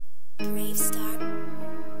Brave Star.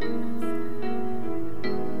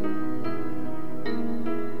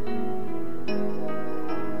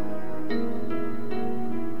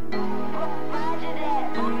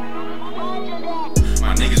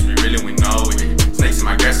 My niggas be real and we know it. Snakes in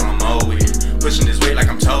my grass, I'ma mow it. Pushing this weight like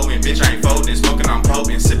I'm towing. Bitch, I ain't folding. Smoking, I'm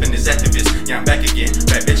potent. Sipping this activist. Yeah, I'm back again.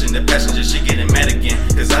 Bad bitch in the passenger, she getting mad again.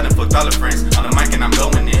 Cause I done fucked all her friends. On the mic and I'm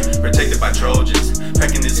going in. Protected by Trojans.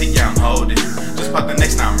 Packing this heat, yeah, I'm holding. Just pop the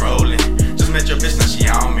next, now I'm rolling. Just met your bitch, now she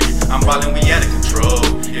on me. I'm ballin', we out of control.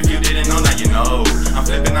 If you didn't know, now you know.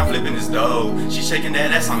 I'm flipping this dough. She shaking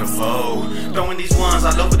that ass on the floor. Throwing these ones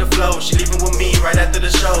all over the floor. She leaving with me right after the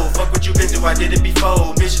show. Fuck what you been through, I did it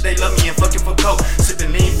before. Bitches, they love me and fucking for coke.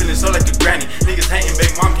 Sipping lean, feeling so like a granny. Niggas hating,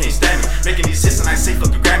 baby mom can't stand me. Making these hits and I say fuck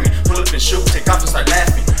a Grammy. Pull up and shoot, take off and start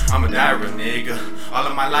laughing. I'm a die real nigga. All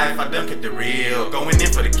of my life I done kept it real. Going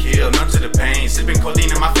in for the kill, none to the pain. Sipping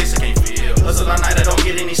codeine in my face, I can't feel. Hustle all night, I don't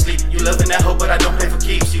get any sleep. You loving that hoe, but I don't pay for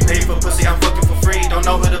keeps. You pay for pussy, I'm fucking for free. Don't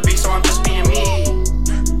know who to be, so I'm just being me.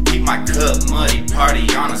 Keep my cup muddy, party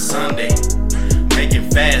on a Sunday.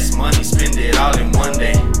 Making fast money, spend it all in one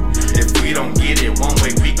day. If we don't get it one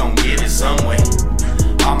way, we gon' get it some way.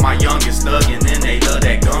 All my youngest thuggin' and they love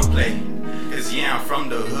that gunplay. Cause yeah, I'm from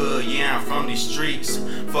the hood, yeah, I'm from these streets.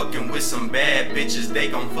 Fucking with some bad bitches, they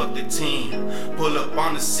gon' fuck the team. Pull up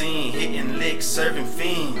on the scene, hitting licks, serving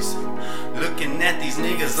fiends. Looking at these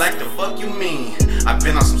niggas like the fuck you mean. I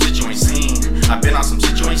been on some shit you ain't seen. I been on some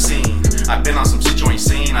shit you ain't seen. I been on some shit you ain't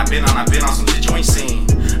seen. I been on some shit you ain't seen.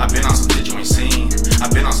 I been on some shit you ain't seen. I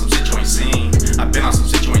been on some shit you ain't seen. I been on some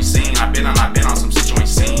shit you ain't seen. I been on some shit you ain't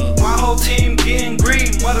seen. My whole team getting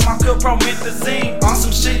green. Mother my cup promethazine. On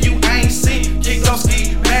some shit you ain't seen. Kick those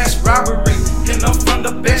ski, mass robbery. Hitting up from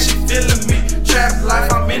the bed, she feeling me. Trap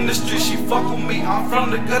life, I'm in the street, she fuck with me. I'm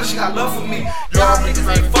from the gutter, she got love for me. Y'all niggas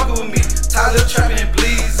ain't fucking with me. Tyler trapping and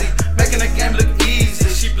bleezy. Making the game look easy.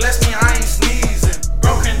 She blessed me, I ain't sneezing.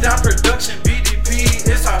 Broken down production, BDP,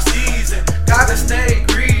 it's our season. Gotta stay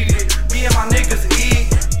greedy. Me and my niggas eat.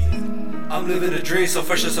 I'm living a dream, so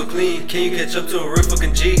fresh and so clean. Can you catch up to a real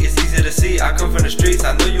fucking G? It's easy to see, I come from the streets.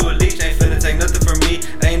 I know you a leech, ain't finna take nothing from me.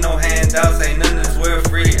 Ain't no handouts, ain't nothing that's world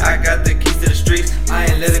free. I got the keys to the streets, I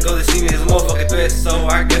ain't let it go to see me as a motherfucking threat. So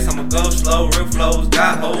I guess I'ma go slow, real flows.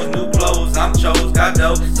 Got hoes, new clothes, I'm chose. Got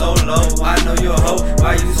dough, so low, I know you a hoe.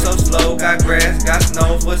 Why you so slow? Got grass, got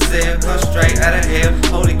snow for sale. Come straight out of hell,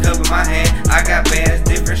 holy cup in my hand. I got bands,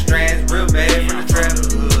 different strands, real bad from the trap.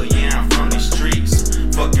 Yeah, I'm from these streets.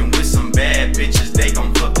 Fucking with some bad bitches, they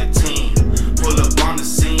gon' fuck the team. Pull up on the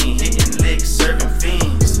scene, hitting licks, serving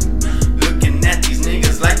fiends. Looking at these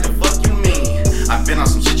niggas like the fuck you mean. I been on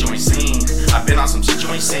some shit you ain't seen. I been on some shit you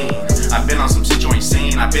ain't seen. I been on some shit you ain't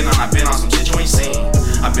seen. I been on some shit you ain't seen.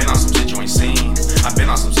 I been on some shit you ain't seen. I been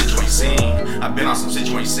on some shit you ain't seen. I been on some shit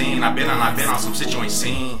you ain't seen. I been on some shit you ain't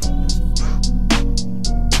seen.